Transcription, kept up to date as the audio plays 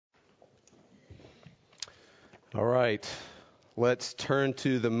All right, let's turn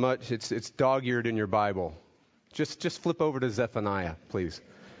to the much. It's dog-eared in your Bible. Just flip over to Zephaniah, please.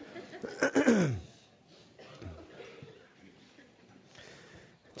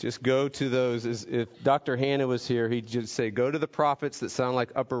 Just go to those. If Dr. Hanna was here, he'd just say, go to the prophets that sound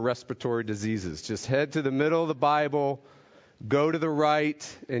like upper respiratory diseases. Just head to the middle of the Bible, go to the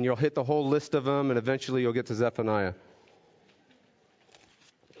right, and you'll hit the whole list of them, and eventually you'll get to Zephaniah.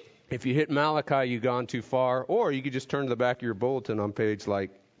 If you hit Malachi, you've gone too far. Or you could just turn to the back of your bulletin on page, I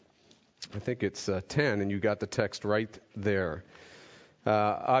think it's 10, and you got the text right there.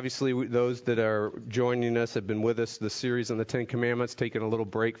 Obviously, those that are joining us have been with us, the series on the Ten Commandments, taking a little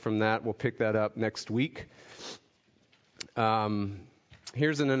break from that. We'll pick that up next week.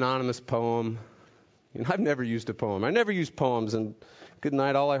 Here's an anonymous poem. I've never used a poem. I never used poems, and good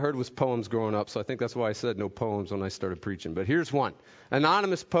night, all I heard was poems growing up, so I think that's why I said no poems when I started preaching. But here's one.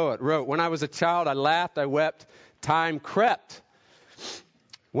 Anonymous poet wrote, when I was a child, I laughed, I wept, time crept.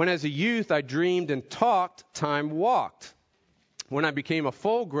 When as a youth I dreamed and talked, time walked. When I became a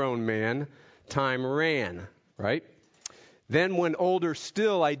full-grown man, time ran, right? Then when older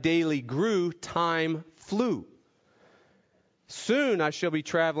still I daily grew, time flew. Soon I shall be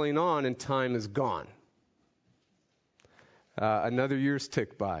traveling on and time is gone. Another year's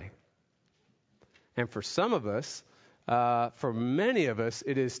ticked by. And for some of us, for many of us,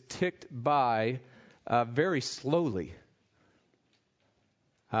 it is ticked by very slowly.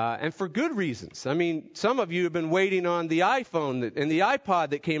 And for good reasons. I mean, some of you have been waiting on the iPhone and the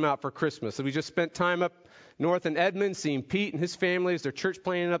iPod that came out for Christmas. So we just spent time up north in Edmond seeing Pete and his family as their church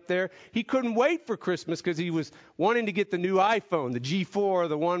planning up there. He couldn't wait for Christmas because he was wanting to get the new iPhone, the G4,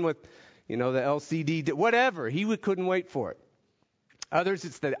 the one with, the LCD, whatever. He couldn't wait for it. Others,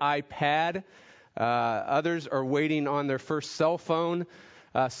 it's the iPad. Others are waiting on their first cell phone.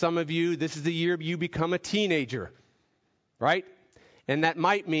 Some of you, this is the year you become a teenager, right? And that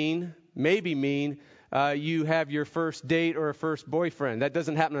maybe mean, you have your first date or a first boyfriend. That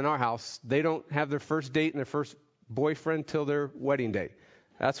doesn't happen in our house. They don't have their first date and their first boyfriend till their wedding day.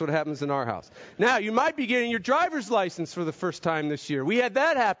 That's what happens in our house. Now, you might be getting your driver's license for the first time this year. We had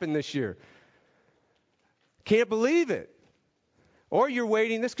that happen this year. Can't believe it. Or you're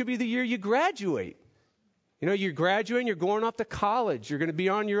waiting, this could be the year you graduate. You're graduating, you're going off to college. You're going to be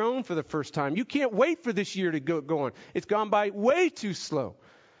on your own for the first time. You can't wait for this year to go on. It's gone by way too slow.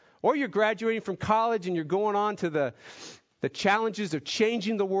 Or you're graduating from college and you're going on to the challenges of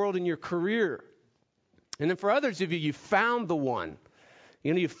changing the world in your career. And then for others of you, you found the one.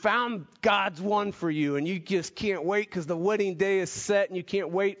 You found God's one for you, and you just can't wait because the wedding day is set, and you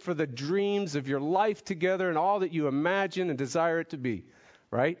can't wait for the dreams of your life together and all that you imagine and desire it to be,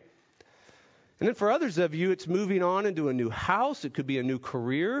 right? And then for others of you, it's moving on into a new house. It could be a new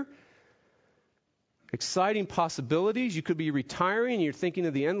career. Exciting possibilities. You could be retiring, and you're thinking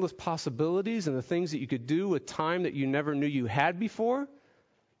of the endless possibilities and the things that you could do with time that you never knew you had before.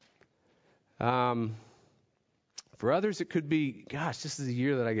 For others, it could be, gosh, this is the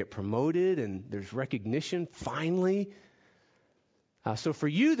year that I get promoted and there's recognition, finally. So for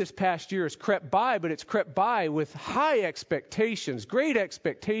you, this past year has crept by, but it's crept by with high expectations, great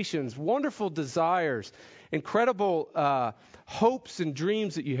expectations, wonderful desires, incredible hopes and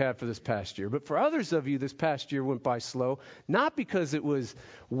dreams that you had for this past year. But for others of you, this past year went by slow, not because it was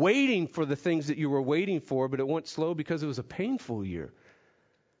waiting for the things that you were waiting for, but it went slow because it was a painful year.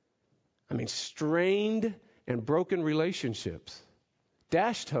 Strained and broken relationships,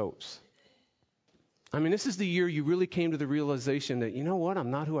 dashed hopes. This is the year you really came to the realization that, you know what,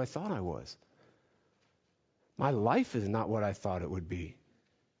 I'm not who I thought I was. My life is not what I thought it would be.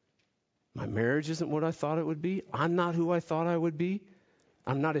 My marriage isn't what I thought it would be. I'm not who I thought I would be.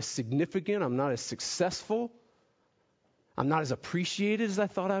 I'm not as significant. I'm not as successful. I'm not as appreciated as I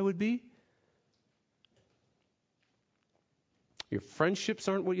thought I would be. Your friendships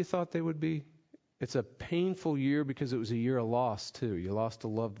aren't what you thought they would be. It's a painful year because it was a year of loss, too. You lost a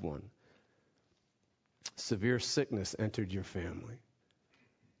loved one. Severe sickness entered your family.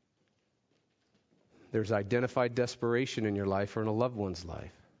 There's identified desperation in your life or in a loved one's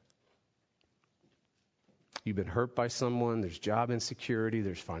life. You've been hurt by someone. There's job insecurity.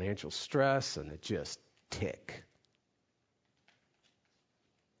 There's financial stress, and it just tick.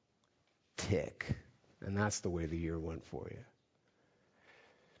 And that's the way the year went for you.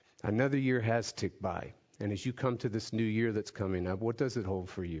 Another year has ticked by. And as you come to this new year that's coming up, what does it hold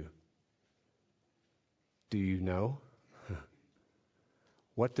for you? Do you know?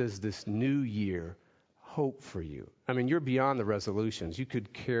 What does this new year hope for you? You're beyond the resolutions. You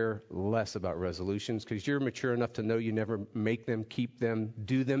could care less about resolutions because you're mature enough to know you never make them, keep them,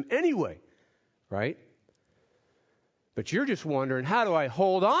 do them anyway, right? But you're just wondering, how do I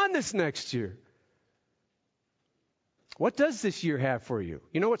hold on this next year? What does this year have for you?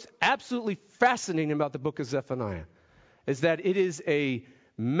 You know what's absolutely fascinating about the book of Zephaniah is that it is a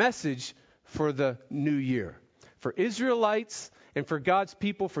message for the new year, for Israelites and for God's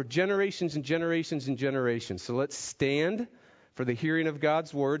people for generations and generations and generations. So let's stand for the hearing of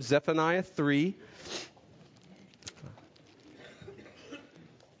God's word. Zephaniah 3.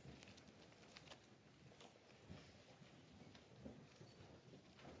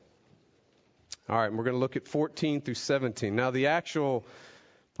 All right, and we're going to look at 14 through 17. Now, the actual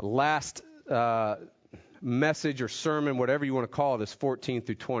last message or sermon, whatever you want to call it, is 14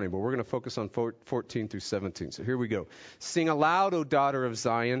 through 20, but we're going to focus on 14 through 17. So here we go. Sing aloud, O daughter of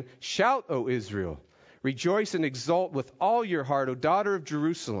Zion. Shout, O Israel. Rejoice and exult with all your heart, O daughter of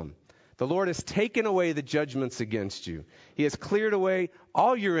Jerusalem. The Lord has taken away the judgments against you. He has cleared away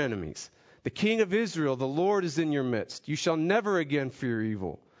all your enemies. The King of Israel, the Lord, is in your midst. You shall never again fear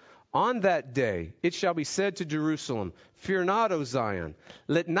evil. On that day it shall be said to Jerusalem, fear not, O Zion.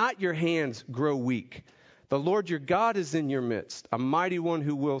 Let not your hands grow weak. The Lord your God is in your midst, a mighty one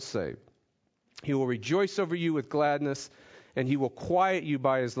who will save. He will rejoice over you with gladness, and he will quiet you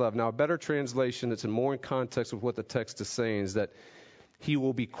by his love. Now, a better translation that's more in context with what the text is saying is that he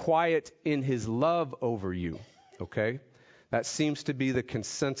will be quiet in his love over you. Okay? That seems to be the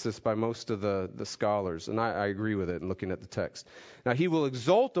consensus by most of the scholars, and I agree with it in looking at the text. Now, he will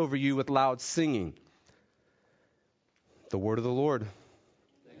exult over you with loud singing. The word of the Lord.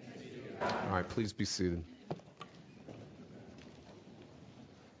 All right, please be seated.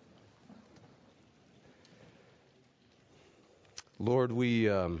 Lord, we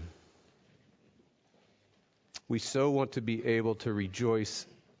so want to be able to rejoice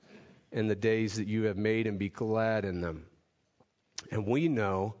in the days that you have made and be glad in them. And we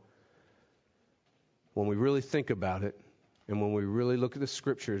know, when we really think about it, and when we really look at the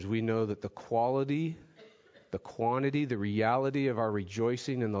scriptures, we know that the quality, the quantity, the reality of our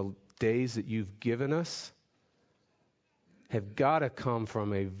rejoicing in the days that you've given us have got to come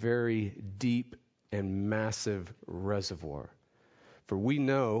from a very deep and massive reservoir. For we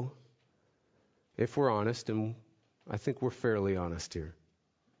know, if we're honest, and I think we're fairly honest here,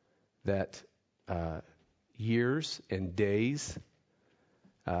 that years and days,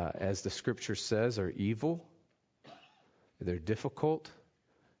 as the scripture says, are evil. They're difficult.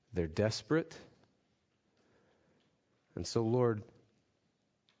 They're desperate. And so, Lord,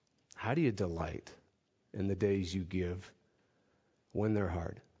 how do you delight in the days you give when they're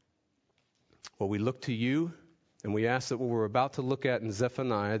hard? Well, we look to you, and we ask that what we're about to look at in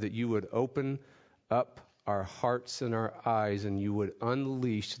Zephaniah, that you would open up our hearts and our eyes, and you would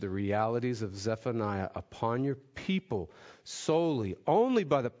unleash the realities of Zephaniah upon your people solely, only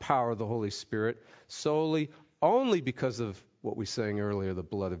by the power of the Holy Spirit, solely, only because of what we sang earlier, the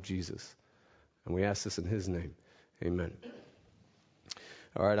blood of Jesus. And we ask this in his name. Amen.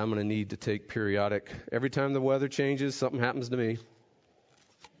 All right, I'm going to need to take periodic. Every time the weather changes, something happens to me.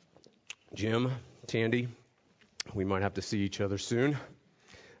 Jim, Tandy, we might have to see each other soon.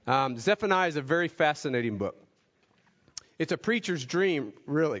 Zephaniah is a very fascinating book. It's a preacher's dream,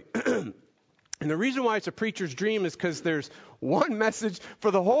 really. And the reason why it's a preacher's dream is because there's one message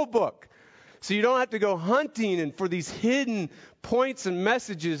for the whole book. So you don't have to go hunting and for these hidden points and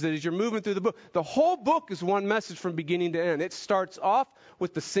messages that as you're moving through the book. The whole book is one message from beginning to end. It starts off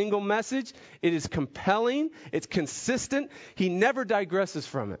with the single message. It is compelling. It's consistent. He never digresses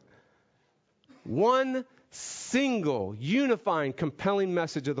from it. One single, unifying, compelling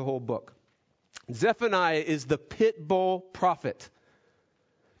message of the whole book. Zephaniah is the pit bull prophet.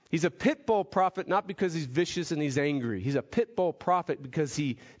 He's a pit bull prophet not because he's vicious and he's angry. He's a pit bull prophet because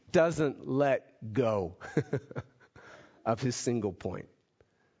he doesn't let go of his single point.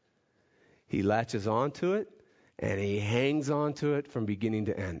 He latches onto it and he hangs on to it from beginning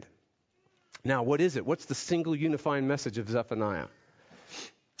to end. Now, what is it? What's the single unifying message of Zephaniah?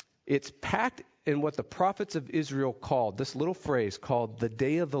 It's packed in what the prophets of Israel called, this little phrase called the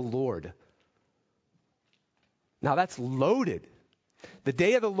day of the Lord. Now that's loaded. The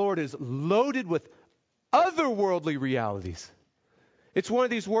day of the Lord is loaded with otherworldly realities. It's one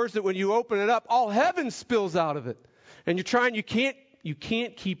of these words that when you open it up, all heaven spills out of it. And you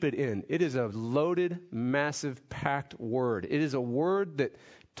can't keep it in. It is a loaded, massive, packed word. It is a word that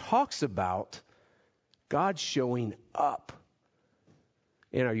talks about God showing up.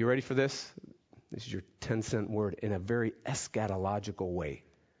 And are you ready for this? This is your 10-cent word, in a very eschatological way.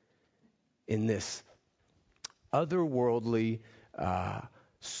 In this otherworldly,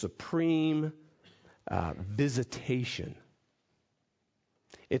 supreme visitation.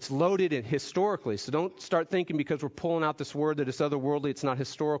 It's loaded in historically. So don't start thinking because we're pulling out this word that it's otherworldly, it's not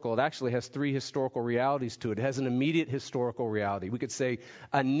historical. It actually has three historical realities to it. It has an immediate historical reality. We could say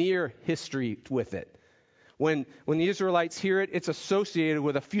a near history with it. When the Israelites hear it, it's associated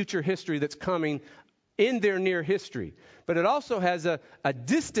with a future history that's coming in their near history. But it also has a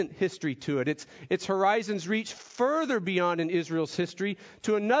distant history to it. Its horizons reach further beyond in Israel's history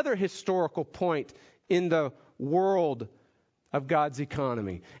to another historical point in the world of God's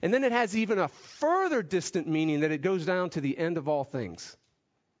economy. And then it has even a further distant meaning that it goes down to the end of all things.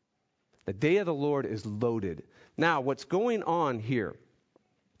 The day of the Lord is loaded. Now, what's going on here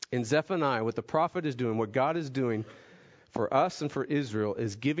in Zephaniah, what the prophet is doing, what God is doing for us and for Israel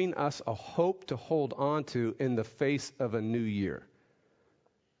is giving us a hope to hold on to in the face of a new year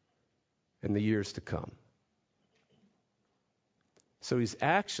and the years to come. So he's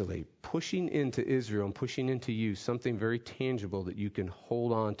actually pushing into Israel and pushing into you something very tangible that you can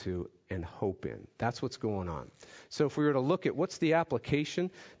hold on to and hope in. That's what's going on. So if we were to look at what's the application,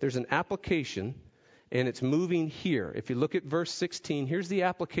 there's an application and it's moving here. If you look at verse 16, here's the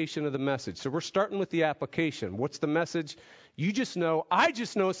application of the message. So we're starting with the application. What's the message? You just know, I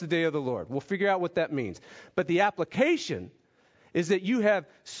just know it's the day of the Lord. We'll figure out what that means. But the application is that you have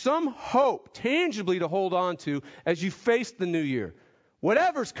some hope tangibly to hold on to as you face the new year.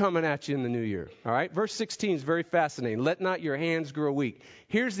 Whatever's coming at you in the new year. All right? Verse 16 is very fascinating. Let not your hands grow weak.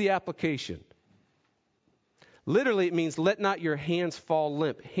 Here's the application. Literally, it means let not your hands fall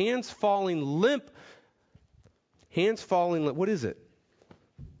limp. Hands falling limp. Hands falling limp. What is it?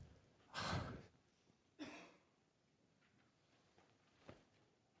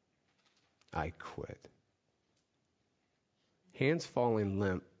 I quit. Hands falling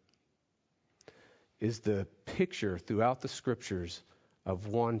limp is the picture throughout the scriptures of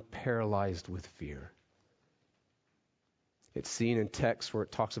one paralyzed with fear. It's seen in texts where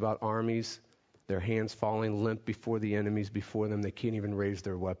it talks about armies, their hands falling limp before the enemies before them. They can't even raise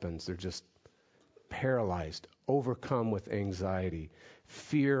their weapons. They're just paralyzed, overcome with anxiety.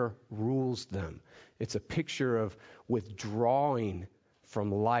 Fear rules them. It's a picture of withdrawing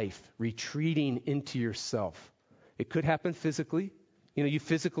from life, retreating into yourself. It could happen physically. You know, you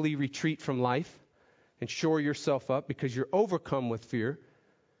physically retreat from life and shore yourself up because you're overcome with fear.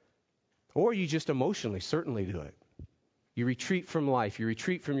 Or you just emotionally certainly do it. You retreat from life. You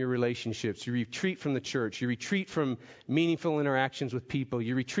retreat from your relationships. You retreat from the church. You retreat from meaningful interactions with people.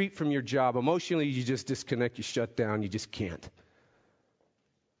 You retreat from your job. Emotionally, you just disconnect. You shut down. You just can't.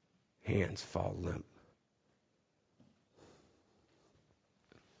 Hands fall limp.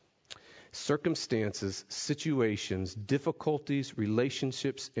 Circumstances, situations, difficulties,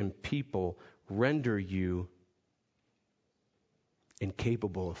 relationships, and people render you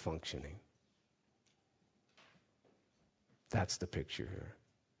incapable of functioning. That's the picture here.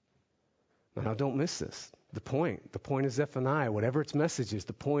 Now, don't miss this. The point of Zephaniah, whatever its message is,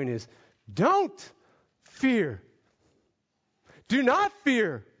 the point is, don't fear. Do not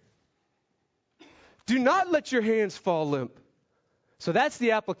fear. Do not let your hands fall limp. So that's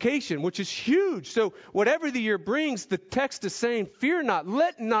the application, which is huge. So whatever the year brings, the text is saying, fear not,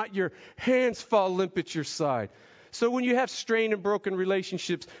 let not your hands fall limp at your side. So when you have strained and broken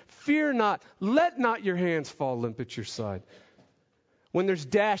relationships, fear not, let not your hands fall limp at your side. When there's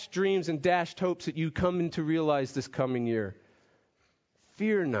dashed dreams and dashed hopes that you come in to realize this coming year,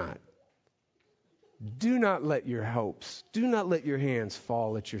 fear not. Do not let your hopes, do not let your hands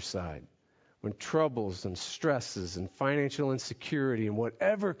fall at your side. When troubles and stresses and financial insecurity and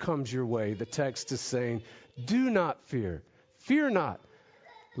whatever comes your way, the text is saying, do not fear. Fear not.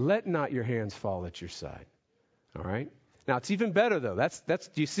 Let not your hands fall at your side. All right? Now, it's even better, though. That's.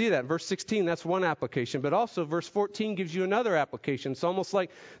 Do you see that? Verse 16, that's one application. But also, verse 14 gives you another application. It's almost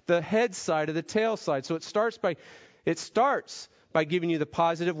like the head side of the tail side. So it starts by giving you the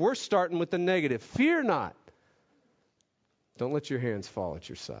positive. We're starting with the negative. Fear not. Don't let your hands fall at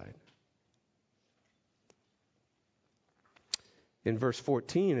your side. In verse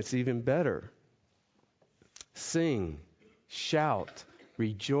 14, it's even better. Sing, shout,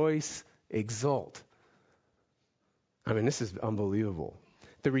 rejoice, exult. I mean, this is unbelievable.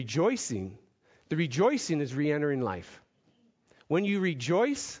 The rejoicing is re-entering life. When you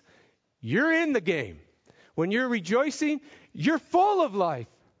rejoice, you're in the game. When you're rejoicing, you're full of life.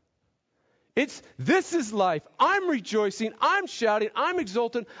 This is life. I'm rejoicing. I'm shouting. I'm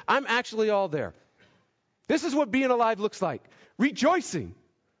exultant. I'm actually all there. This is what being alive looks like. Rejoicing.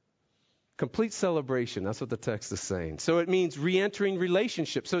 Complete celebration. That's what the text is saying. So it means re-entering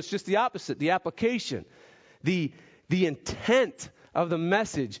relationships. So it's just the opposite. The application. The intent of the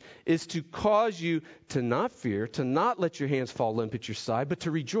message is to cause you to not fear, to not let your hands fall limp at your side, but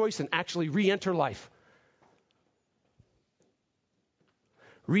to rejoice and actually re-enter life.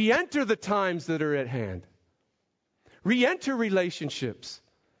 Re-enter the times that are at hand. Re-enter relationships,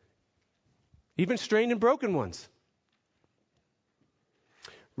 even strained and broken ones.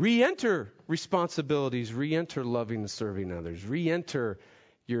 Re-enter responsibilities. Re-enter loving and serving others. Re-enter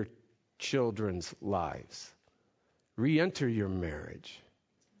your children's lives. Re-enter your marriage.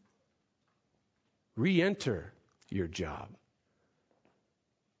 Re-enter your job.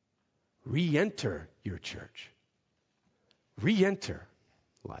 Re-enter your church. Re-enter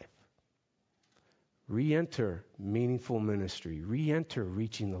life. Re-enter meaningful ministry. Re-enter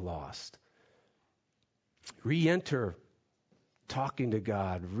reaching the lost. Re-enter talking to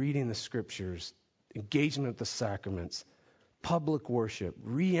God, reading the scriptures, engagement with the sacraments, public worship.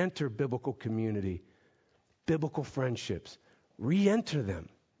 Re-enter biblical community, biblical friendships. Re-enter them.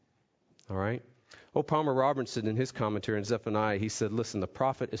 All right? O. Palmer Robertson, in his commentary on Zephaniah, he said, listen, the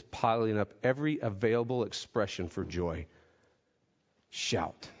prophet is piling up every available expression for joy.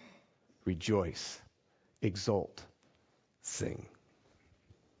 Shout, rejoice, exult, sing.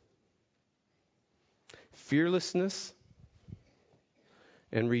 Fearlessness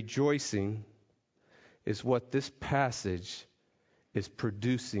and rejoicing is what this passage is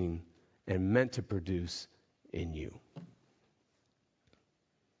producing and meant to produce in you.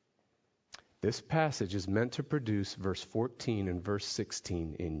 This passage is meant to produce verse 14 and verse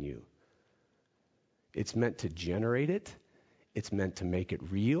 16 in you. It's meant to generate it. It's meant to make it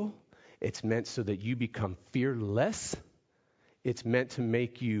real. It's meant so that you become fearless. It's meant to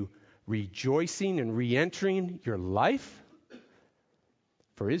make you rejoicing and re-entering your life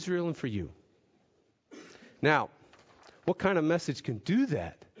for Israel and for you. Now, what kind of message can do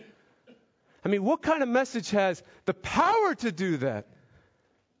that? I mean, what kind of message has the power to do that?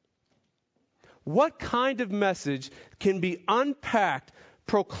 What kind of message can be unpacked,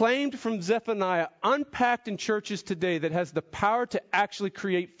 proclaimed from Zephaniah, unpacked in churches today that has the power to actually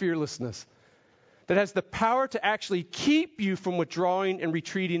create fearlessness? That has the power to actually keep you from withdrawing and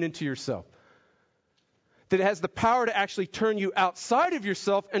retreating into yourself? That has the power to actually turn you outside of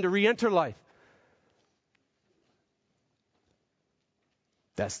yourself and to re-enter life?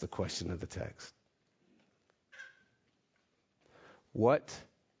 That's the question of the text. What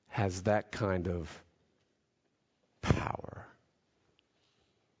has that kind of power?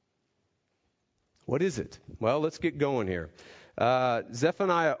 What is it? Well, let's get going here.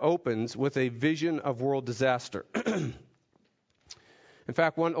 Zephaniah opens with a vision of world disaster. In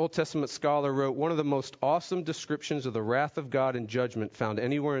fact, one Old Testament scholar wrote, one of the most awesome descriptions of the wrath of God and judgment found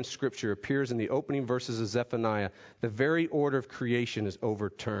anywhere in Scripture appears in the opening verses of Zephaniah. The very order of creation is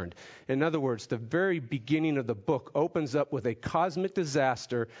overturned. In other words, the very beginning of the book opens up with a cosmic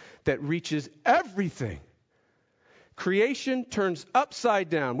disaster that reaches everything. Creation turns upside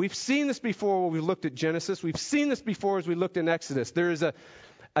down. We've seen this before when we looked at Genesis. We've seen this before as we looked in Exodus. There is a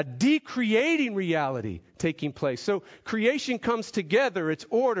decreating reality taking place. So creation comes together. It's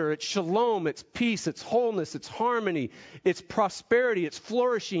order, it's shalom, it's peace, it's wholeness, it's harmony, it's prosperity, it's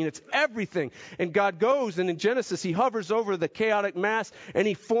flourishing, it's everything. And God goes, and in Genesis, he hovers over the chaotic mass, and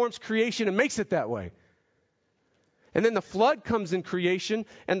he forms creation and makes it that way. And then the flood comes in creation,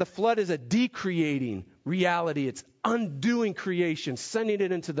 and the flood is a decreating reality. It's undoing creation, sending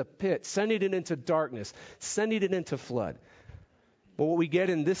it into the pit, sending it into darkness, sending it into flood. But what we get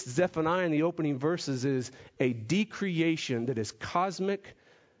in this Zephaniah in the opening verses is a decreation that is cosmic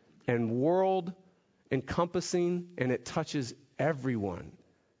and world encompassing, and it touches everyone.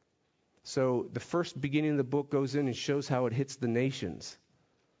 So the first beginning of the book goes in and shows how it hits the nations,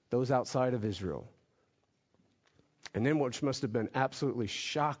 those outside of Israel. And then what must have been absolutely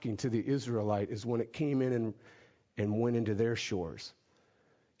shocking to the Israelite is when it came in and went into their shores,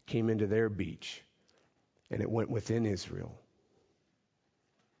 came into their beach, and it went within Israel.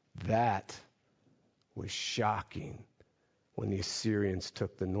 That was shocking when the Assyrians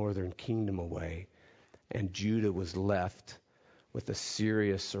took the northern kingdom away and Judah was left with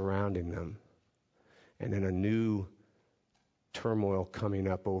Assyria surrounding them, and then a new turmoil coming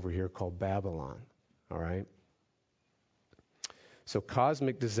up over here called Babylon. All right? So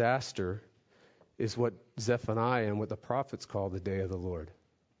cosmic disaster is what Zephaniah and what the prophets call the day of the Lord.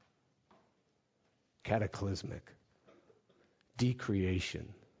 Cataclysmic.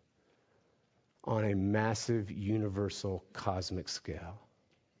 Decreation. On a massive, universal, cosmic scale.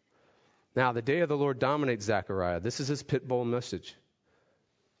 Now, the day of the Lord dominates Zechariah. This is his pit bull message.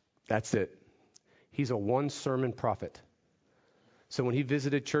 That's it. He's a one-sermon prophet. So when he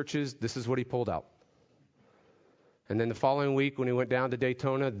visited churches, this is what he pulled out. And then the following week when he went down to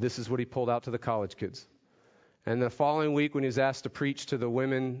Daytona, this is what he pulled out to the college kids. And the following week when he was asked to preach to the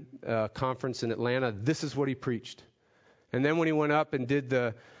women conference in Atlanta, this is what he preached. And then when he went up and did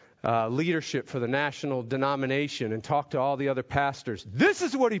the leadership for the national denomination and talked to all the other pastors, this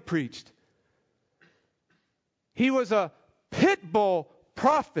is what he preached. He was a pit bull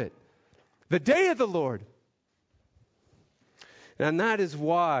prophet. The day of the Lord. And that is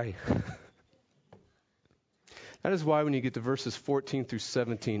why when you get to verses 14 through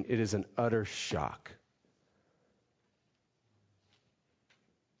 17, it is an utter shock.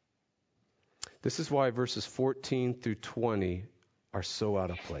 This is why verses 14 through 20 are so out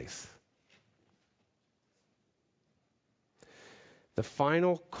of place. The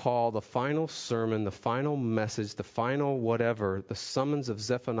final call, the final sermon, the final message, the final whatever, the summons of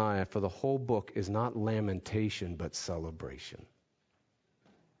Zephaniah for the whole book is not lamentation but celebration.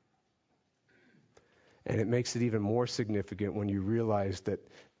 And it makes it even more significant when you realize that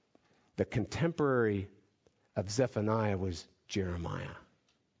the contemporary of Zephaniah was Jeremiah,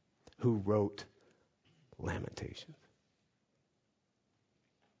 who wrote Lamentations.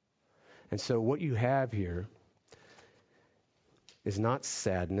 And so what you have here is not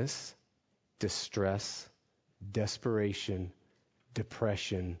sadness, distress, desperation,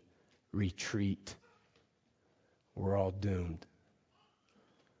 depression, retreat. We're all doomed.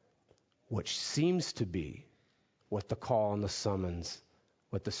 Which seems to be what the call and the summons,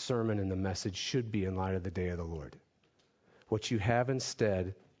 what the sermon and the message should be in light of the day of the Lord. What you have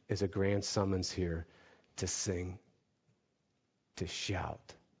instead is a grand summons here to sing, to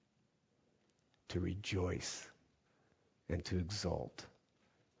shout, to rejoice, and to exult.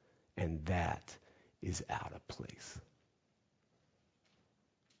 And that is out of place.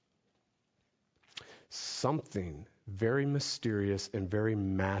 Something very mysterious and very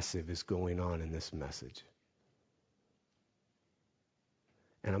massive is going on in this message.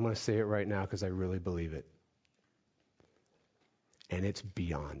 And I'm going to say it right now because I really believe it. And it's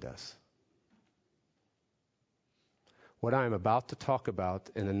beyond us. What I am about to talk about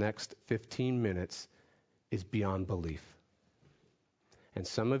in the next 15 minutes is beyond belief. And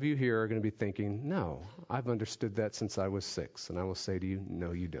some of you here are going to be thinking, no, I've understood that since I was 6. And I will say to you,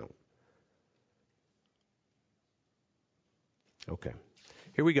 no, you don't. Okay,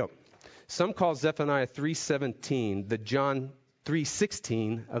 here we go. Some call Zephaniah 3:17 the John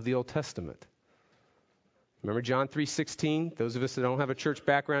 3:16 of the Old Testament. Remember John 3:16? Those of us that don't have a church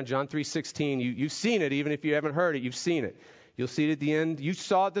background, John 3:16, you've seen it. Even if you haven't heard it, you've seen it. You'll see it at the end. You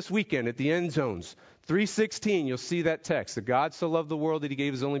saw it this weekend at the end zones. 3:16, you'll see that text. That God so loved the world that he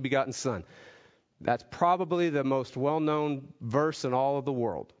gave his only begotten Son. That's probably the most well-known verse in all of the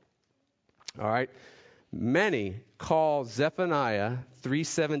world. All right? Many call Zephaniah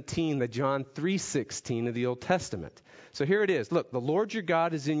 3:17 the John 3:16 of the Old Testament. So here it is. Look, the Lord your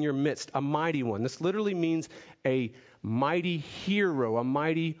God is in your midst, a mighty one. This literally means a mighty hero, a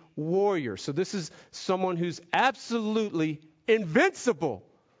mighty warrior. So this is someone who's absolutely invincible.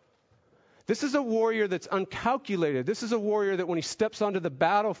 This is a warrior that's uncalculated. This is a warrior that when he steps onto the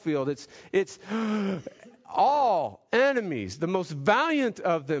battlefield, it's all enemies, the most valiant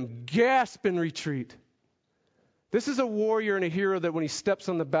of them, gasp and retreat. This is a warrior and a hero that when he steps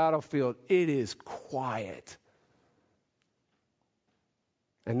on the battlefield, it is quiet.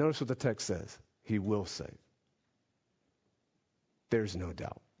 And notice what the text says. He will save. There's no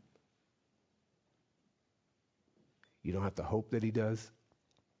doubt. You don't have to hope that he does.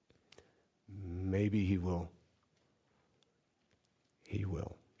 Maybe he will. He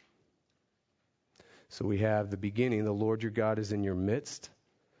will. So we have the beginning. The Lord your God is in your midst.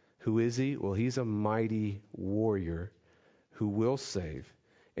 Who is he? Well, he's a mighty warrior who will save,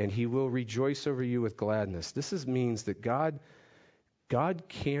 and he will rejoice over you with gladness. This means that God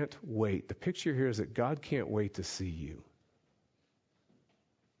can't wait. The picture here is that God can't wait to see you.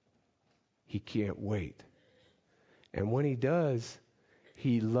 He can't wait. And when he does,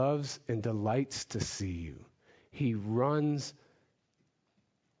 he loves and delights to see you. He runs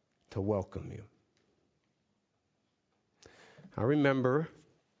to welcome you. I remember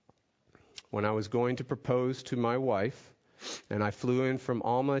when I was going to propose to my wife, and I flew in from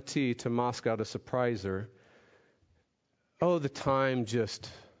Almaty to Moscow to surprise her. Oh, the time just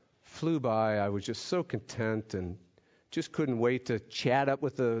flew by. I was just so content and just couldn't wait to chat up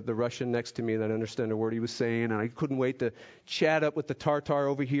with the Russian next to me that I understand a word he was saying. And I couldn't wait to chat up with the Tartar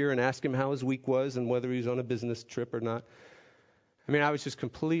over here and ask him how his week was and whether he was on a business trip or not. I mean, I was just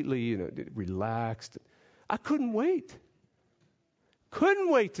completely, relaxed. I couldn't wait.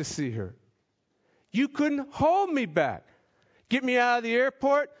 Couldn't wait to see her. You couldn't hold me back. Get me out of the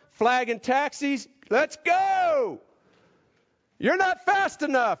airport, flagging taxis. Let's go. You're not fast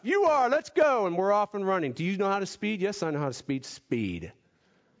enough. You are. Let's go. And we're off and running. Do you know how to speed? Yes, I know how to speed. Speed.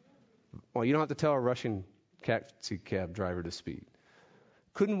 Well, you don't have to tell a Russian taxi cab driver to speed.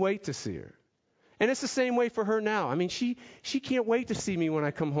 Couldn't wait to see her. And it's the same way for her now. I mean, she can't wait to see me when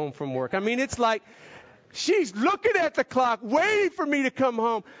I come home from work. I mean, it's like she's looking at the clock, waiting for me to come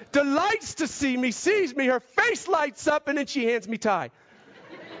home, delights to see me, sees me, her face lights up, and then she hands me Ty.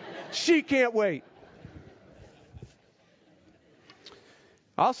 She can't wait.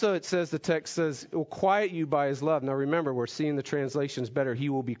 Also, it says, the text says, it will quiet you by his love. Now remember, we're seeing the translations better. He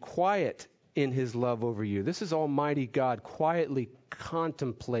will be quiet in his love over you. This is Almighty God quietly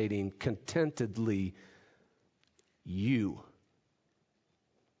contemplating, contentedly, you.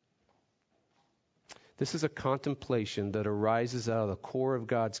 This is a contemplation that arises out of the core of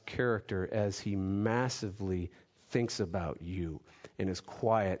God's character as he massively thinks about you and is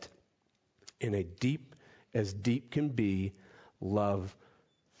quiet in a deep, as deep can be, love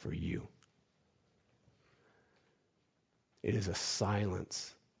for you. It is a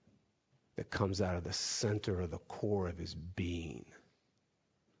silence that comes out of the center of the core of his being,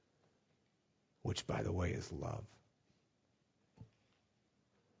 which, by the way, is love.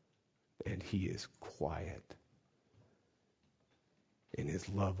 And he is quiet in his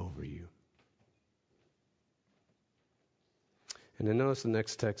love over you. And then notice the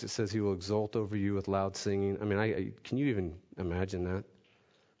next text, it says he will exult over you with loud singing. I mean, can you even imagine that?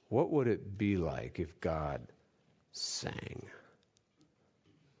 What would it be like if God sang?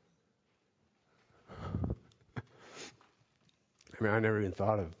 I mean, I never even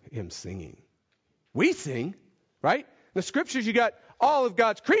thought of him singing. We sing, right? In the scriptures, you got all of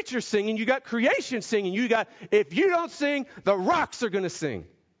God's creatures singing. You got creation singing. You got, if you don't sing, the rocks are going to sing.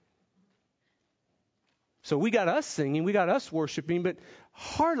 So we got us singing. We got us worshiping. But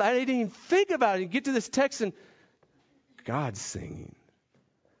hardly, I didn't even think about it. You get to this text and God's singing.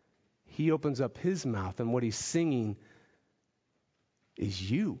 He opens up his mouth, and what he's singing is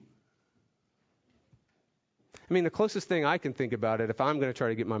you. I mean, the closest thing I can think about it, if I'm going to try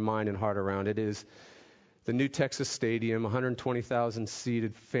to get my mind and heart around it, is the new Texas Stadium, 120,000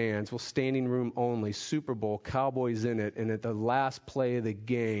 seated fans, well, standing room only, Super Bowl, Cowboys in it, and at the last play of the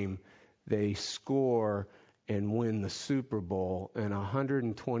game, they score and win the Super Bowl, and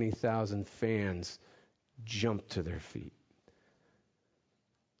 120,000 fans jump to their feet.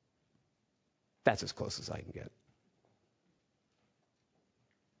 That's as close as I can get.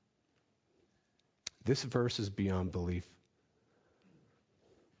 This verse is beyond belief.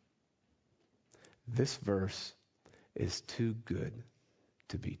 This verse is too good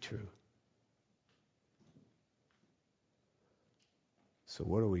to be true. So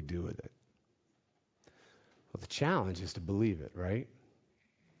what do we do with it? Well, the challenge is to believe it, right?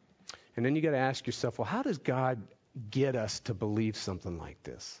 And then you got to ask yourself, well, how does God get us to believe something like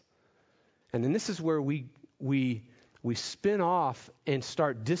this? And then this is where we spin off and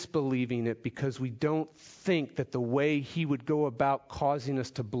start disbelieving it because we don't think that the way he would go about causing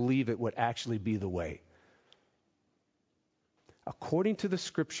us to believe it would actually be the way. According to the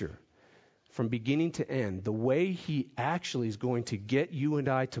scripture, from beginning to end, the way he actually is going to get you and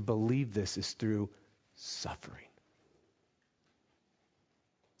I to believe this is through suffering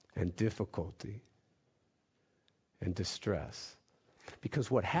and difficulty and distress.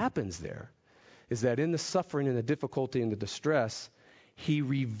 Because what happens there is that in the suffering and the difficulty and the distress, he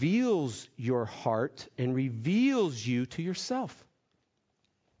reveals your heart and reveals you to yourself.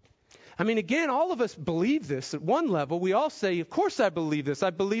 I mean, again, all of us believe this at one level. We all say, of course I believe this.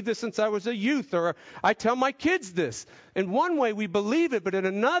 I believe this since I was a youth, or I tell my kids this. In one way, we believe it, but in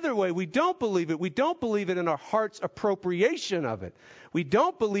another way, we don't believe it. We don't believe it in our heart's appropriation of it. We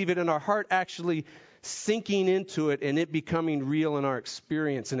don't believe it in our heart actually sinking into it and it becoming real in our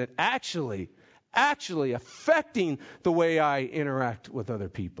experience, and it actually affecting the way I interact with other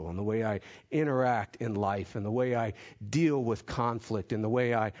people and the way I interact in life and the way I deal with conflict and the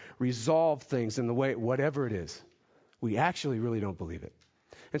way I resolve things and the way, whatever it is. We actually really don't believe it.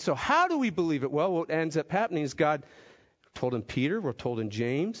 And so how do we believe it? Well, what ends up happening is God told in Peter, we're told in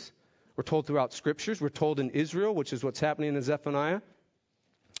James, we're told throughout scriptures, we're told in Israel, which is what's happening in Zephaniah.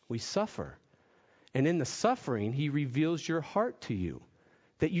 We suffer. And in the suffering, he reveals your heart to you,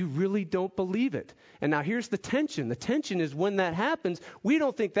 that you really don't believe it. And now here's the tension. The tension is when that happens, we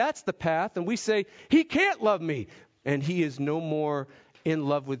don't think that's the path, and we say, he can't love me. And he is no more in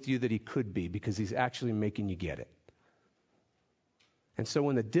love with you than he could be, because he's actually making you get it. And so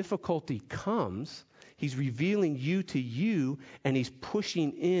when the difficulty comes, he's revealing you to you, and he's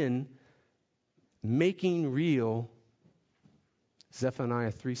pushing in, making real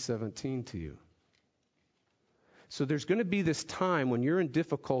Zephaniah 3:17 to you. So there's going to be this time when you're in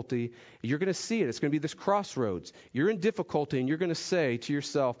difficulty. You're going to see it. It's going to be this crossroads. You're in difficulty, and you're going to say to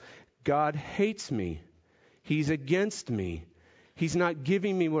yourself, God hates me. He's against me. He's not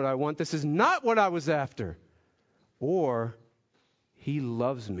giving me what I want. This is not what I was after. Or He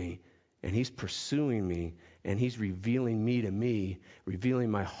loves me, and He's pursuing me, and He's revealing me to me,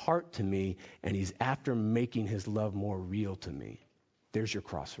 revealing my heart to me, and He's after making His love more real to me. There's your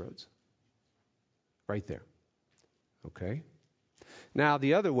crossroads. Right there. Okay? Now,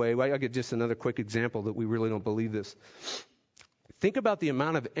 the other way, I'll get just another quick example that we really don't believe this. Think about the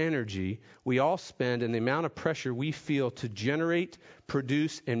amount of energy we all spend and the amount of pressure we feel to generate,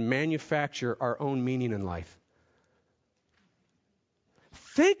 produce, and manufacture our own meaning in life.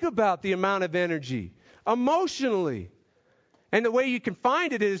 Think about the amount of energy, emotionally. And the way you can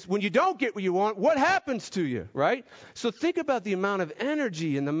find it is when you don't get what you want, what happens to you, right? So think about the amount of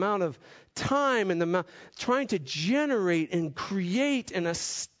energy and the amount of time and the amount trying to generate and create and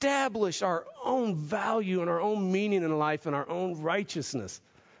establish our own value and our own meaning in life and our own righteousness.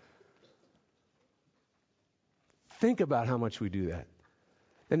 Think about how much we do that.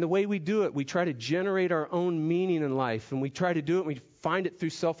 And the way we do it, we try to generate our own meaning in life, and we try to do it, and we find it through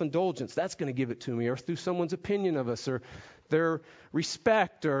self-indulgence. That's going to give it to me, or through someone's opinion of us, or their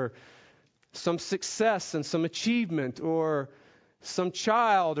respect, or some success and some achievement, or some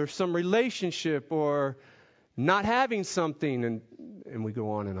child, or some relationship, or not having something, and we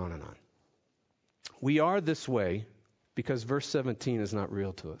go on and on and on. We are this way because verse 17 is not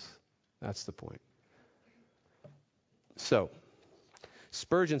real to us. That's the point. So,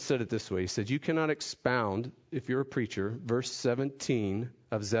 Spurgeon said it this way. He said, you cannot expound, if you're a preacher, verse 17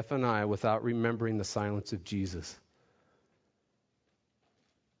 of Zephaniah without remembering the silence of Jesus.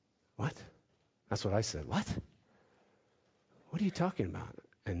 What? That's what I said. What? What are you talking about?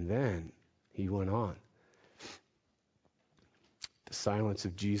 And then he went on. The silence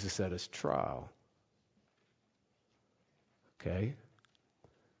of Jesus at his trial. Okay?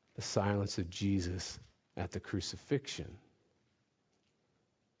 The silence of Jesus at the crucifixion.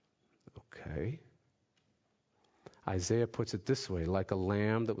 Okay. Isaiah puts it this way, like a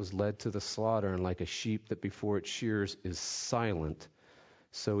lamb that was led to the slaughter and like a sheep that before its shears is silent,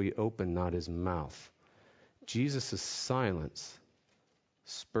 so he opened not his mouth. Jesus' silence,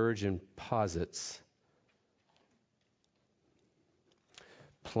 Spurgeon posits,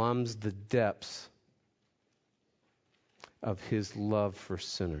 plumbs the depths of his love for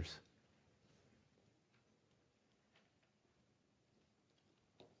sinners.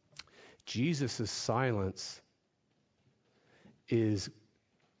 Jesus' silence is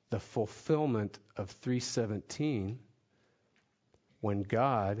the fulfillment of 3:17 when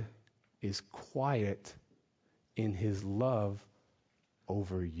God is quiet in his love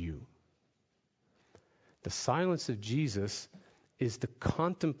over you. The silence of Jesus is the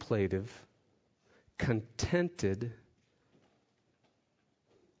contemplative, contented,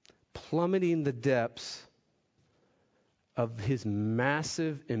 plummeting the depths of his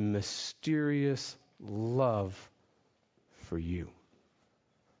massive and mysterious love for you.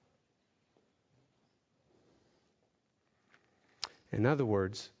 In other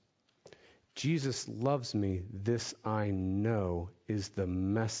words, Jesus loves me, this I know, is the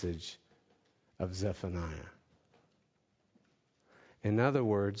message of Zephaniah. In other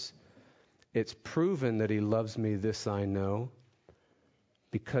words, it's proven that he loves me, this I know,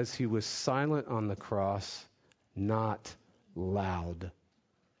 because he was silent on the cross, not loud.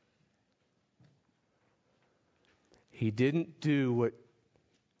 He didn't do what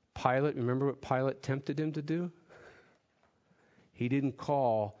Pilate, remember what Pilate tempted him to do? He didn't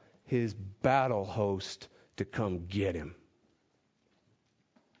call his battle host to come get him.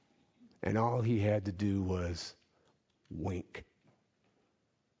 And all he had to do was wink.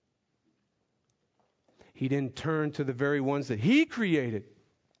 He didn't turn to the very ones that he created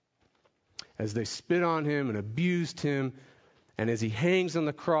as they spit on him and abused him. And as he hangs on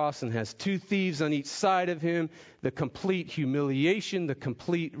the cross and has two thieves on each side of him, the complete humiliation, the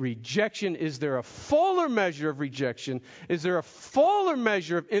complete rejection. Is there a fuller measure of rejection? Is there a fuller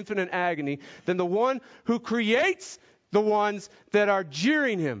measure of infinite agony than the one who creates the ones that are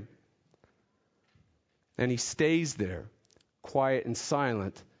jeering him? And he stays there, quiet and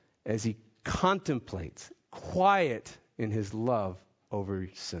silent, as he contemplates, quiet in his love over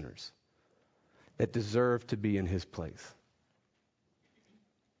sinners that deserve to be in his place.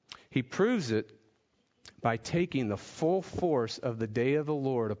 He proves it by taking the full force of the day of the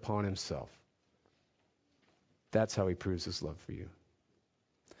Lord upon himself. That's how he proves his love for you.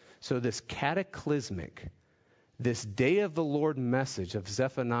 So this cataclysmic, this day of the Lord message of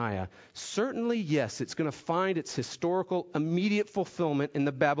Zephaniah, certainly, yes, it's going to find its historical immediate fulfillment in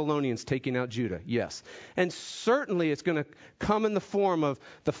the Babylonians taking out Judah, yes. And certainly it's going to come in the form of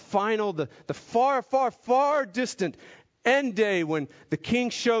the final, the far, far, far distant end day when the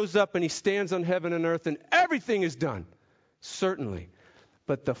king shows up and he stands on heaven and earth and everything is done. Certainly.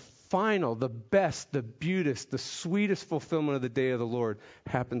 But the final, the best, the beautiest, the sweetest fulfillment of the day of the Lord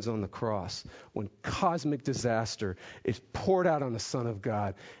happens on the cross when cosmic disaster is poured out on the Son of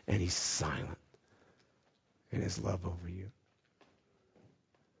God and he's silent in his love over you.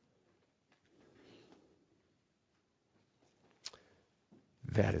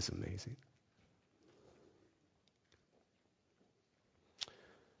 That is amazing.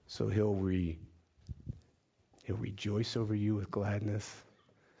 So he'll rejoice over you with gladness.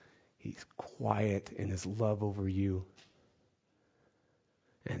 He's quiet in his love over you.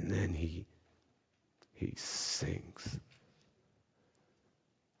 And then he sings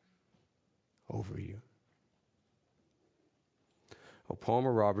over you. Well,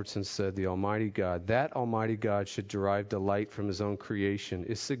 Palmer Robertson said that Almighty God should derive delight from his own creation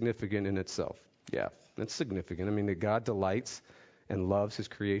is significant in itself. Yeah, that's significant. I mean, that God delights and loves his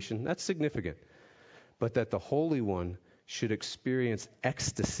creation, that's significant. But that the Holy One should experience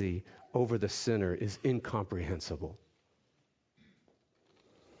ecstasy over the sinner is incomprehensible.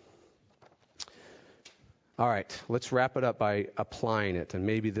 All right, let's wrap it up by applying it, and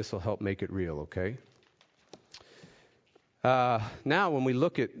maybe this will help make it real, okay? Now, when we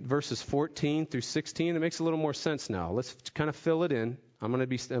look at verses 14 through 16, it makes a little more sense now. Let's kind of fill it in.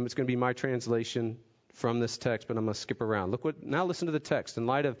 It's going to be my translation from this text, but I'm going to skip around. Now listen to the text. In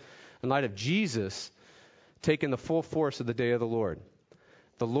light of Jesus taking the full force of the day of the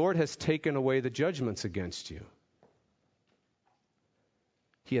Lord has taken away the judgments against you.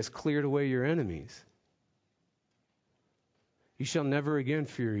 He has cleared away your enemies. You shall never again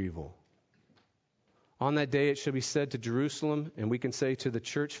fear evil. On that day it shall be said to Jerusalem, and we can say to the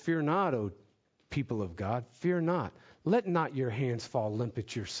church, fear not, O people of God, fear not. Let not your hands fall limp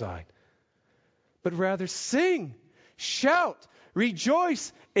at your side, but rather sing, shout,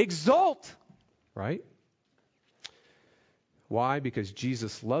 rejoice, exult. Right? Why? Because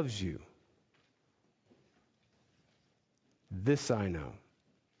Jesus loves you. This I know,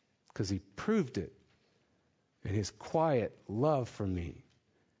 because he proved it in his quiet love for me,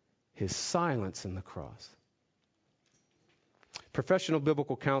 his silence in the cross. Professional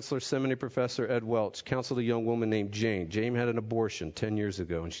biblical counselor, seminary professor Ed Welch counseled a young woman named Jane. Jane had an abortion 10 years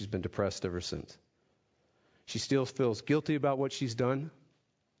ago, and she's been depressed ever since. She still feels guilty about what she's done.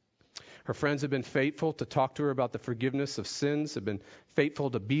 Her friends have been faithful to talk to her about the forgiveness of sins, have been faithful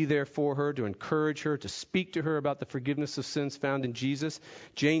to be there for her, to encourage her, to speak to her about the forgiveness of sins found in Jesus.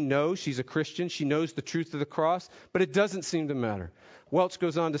 Jane knows she's a Christian. She knows the truth of the cross, but it doesn't seem to matter. Welch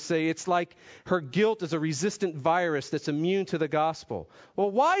goes on to say it's like her guilt is a resistant virus that's immune to the gospel.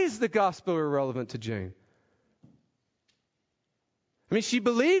 Well, why is the gospel irrelevant to Jane? I mean, she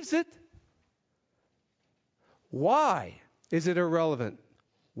believes it. Why is it irrelevant?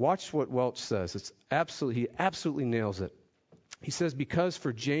 Watch what Welch says. He absolutely nails it. He says, because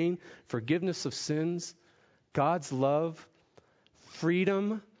for Jane, forgiveness of sins, God's love,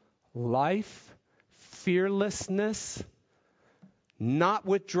 freedom, life, fearlessness, not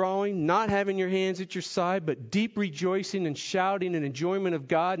withdrawing, not having your hands at your side, but deep rejoicing and shouting and enjoyment of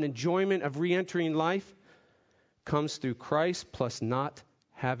God and enjoyment of re-entering life comes through Christ plus not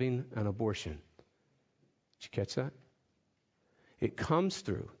having an abortion. Did you catch that? It comes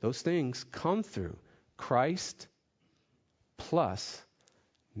through, those things come through Christ plus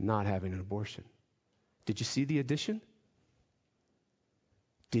not having an abortion. Did you see the addition?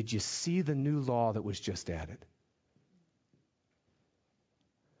 Did you see the new law that was just added?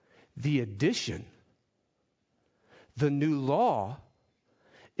 The addition, the new law,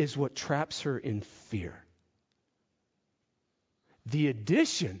 is what traps her in fear. The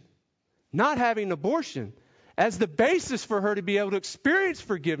addition, not having an abortion, as the basis for her to be able to experience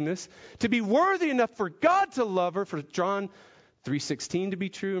forgiveness, to be worthy enough for God to love her, for John 3:16 to be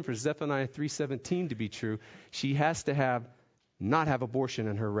true, and for Zephaniah 3:17 to be true, she has to not have abortion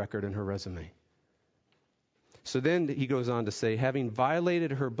in her record and her resume. So then he goes on to say, having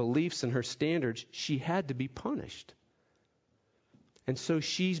violated her beliefs and her standards, she had to be punished. And so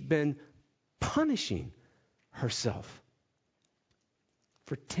she's been punishing herself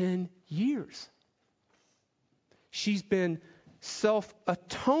for 10 years. She's been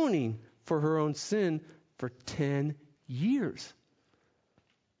self-atoning for her own sin for 10 years.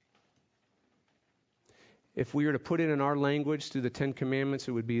 If we were to put it in our language through the Ten Commandments,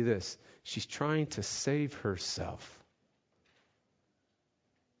 it would be this. She's trying to save herself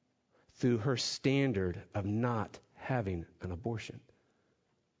through her standard of not having an abortion.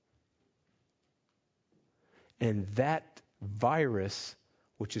 And that virus,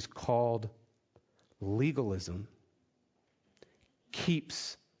 which is called legalism,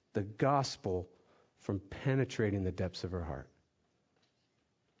 keeps the gospel from penetrating the depths of her heart.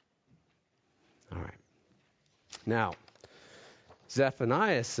 All right. Now,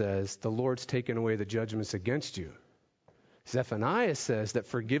 Zephaniah says the Lord's taken away the judgments against you. Zephaniah says that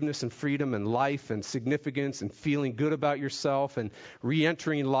forgiveness and freedom and life and significance and feeling good about yourself and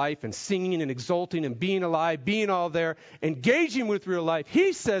re-entering life and singing and exulting and being alive, being all there, engaging with real life,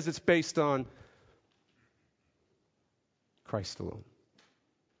 he says it's based on Christ alone.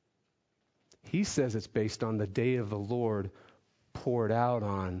 He says it's based on the day of the Lord poured out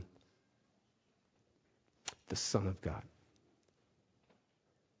on the Son of God.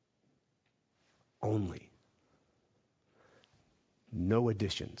 Only. No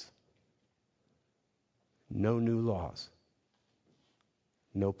additions. No new laws.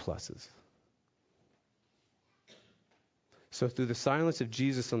 No pluses. So through the silence of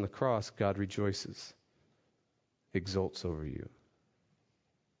Jesus on the cross, God rejoices, exults over you.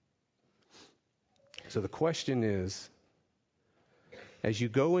 So the question is, as you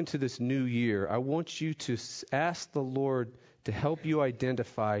go into this new year, I want you to ask the Lord to help you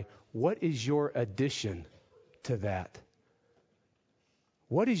identify what is your addition to that.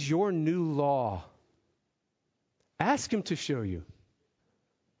 What is your new law? Ask him to show you.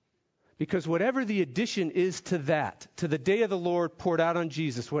 Because whatever the addition is to that, to the day of the Lord poured out on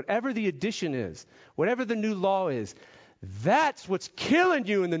Jesus, whatever the addition is, whatever the new law is, that's what's killing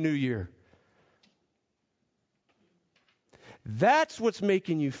you in the new year. That's what's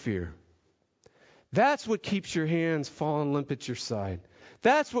making you fear. That's what keeps your hands falling limp at your side.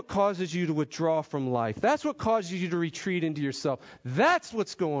 That's what causes you to withdraw from life. That's what causes you to retreat into yourself. That's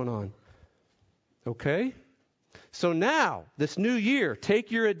what's going on. Okay? So now, this new year, take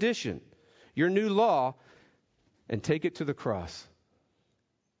your addition, your new law, and take it to the cross.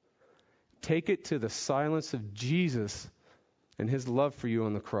 Take it to the silence of Jesus and his love for you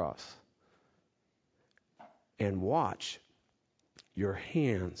on the cross. And watch your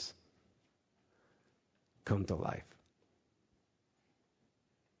hands come to life.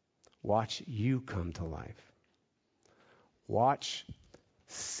 Watch you come to life. Watch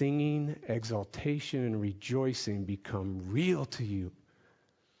singing, exaltation, and rejoicing become real to you.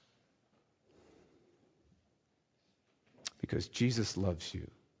 Because Jesus loves you.